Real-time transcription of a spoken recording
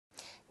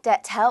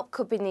Debt help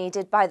could be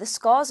needed by the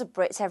scores of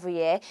Brits every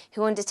year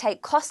who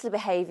undertake costly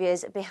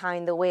behaviours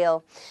behind the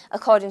wheel.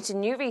 According to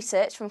new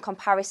research from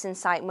comparison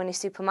site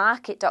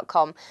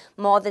moneysupermarket.com,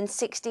 more than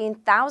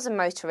 16,000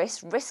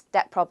 motorists risk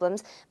debt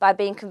problems by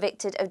being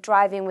convicted of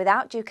driving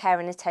without due care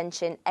and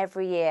attention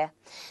every year.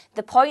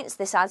 The points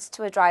this adds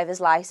to a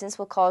driver's licence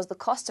will cause the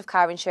cost of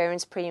car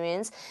insurance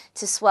premiums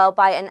to swell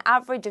by an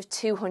average of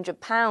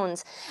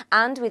 £200,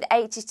 and with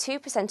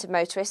 82% of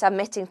motorists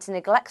admitting to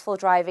neglectful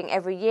driving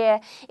every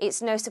year,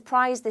 it's no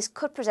surprise this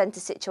could present a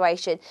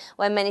situation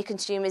where many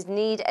consumers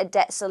need a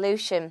debt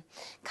solution.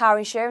 Car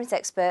insurance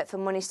expert for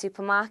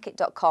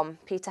moneysupermarket.com,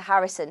 Peter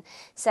Harrison,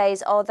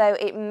 says although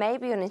it may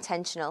be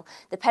unintentional,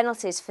 the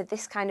penalties for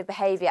this kind of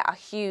behaviour are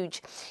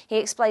huge. He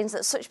explains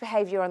that such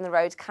behaviour on the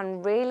road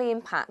can really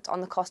impact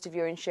on the cost of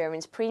your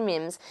insurance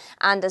premiums,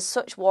 and as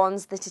such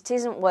warns that it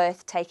isn't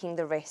worth taking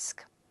the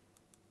risk.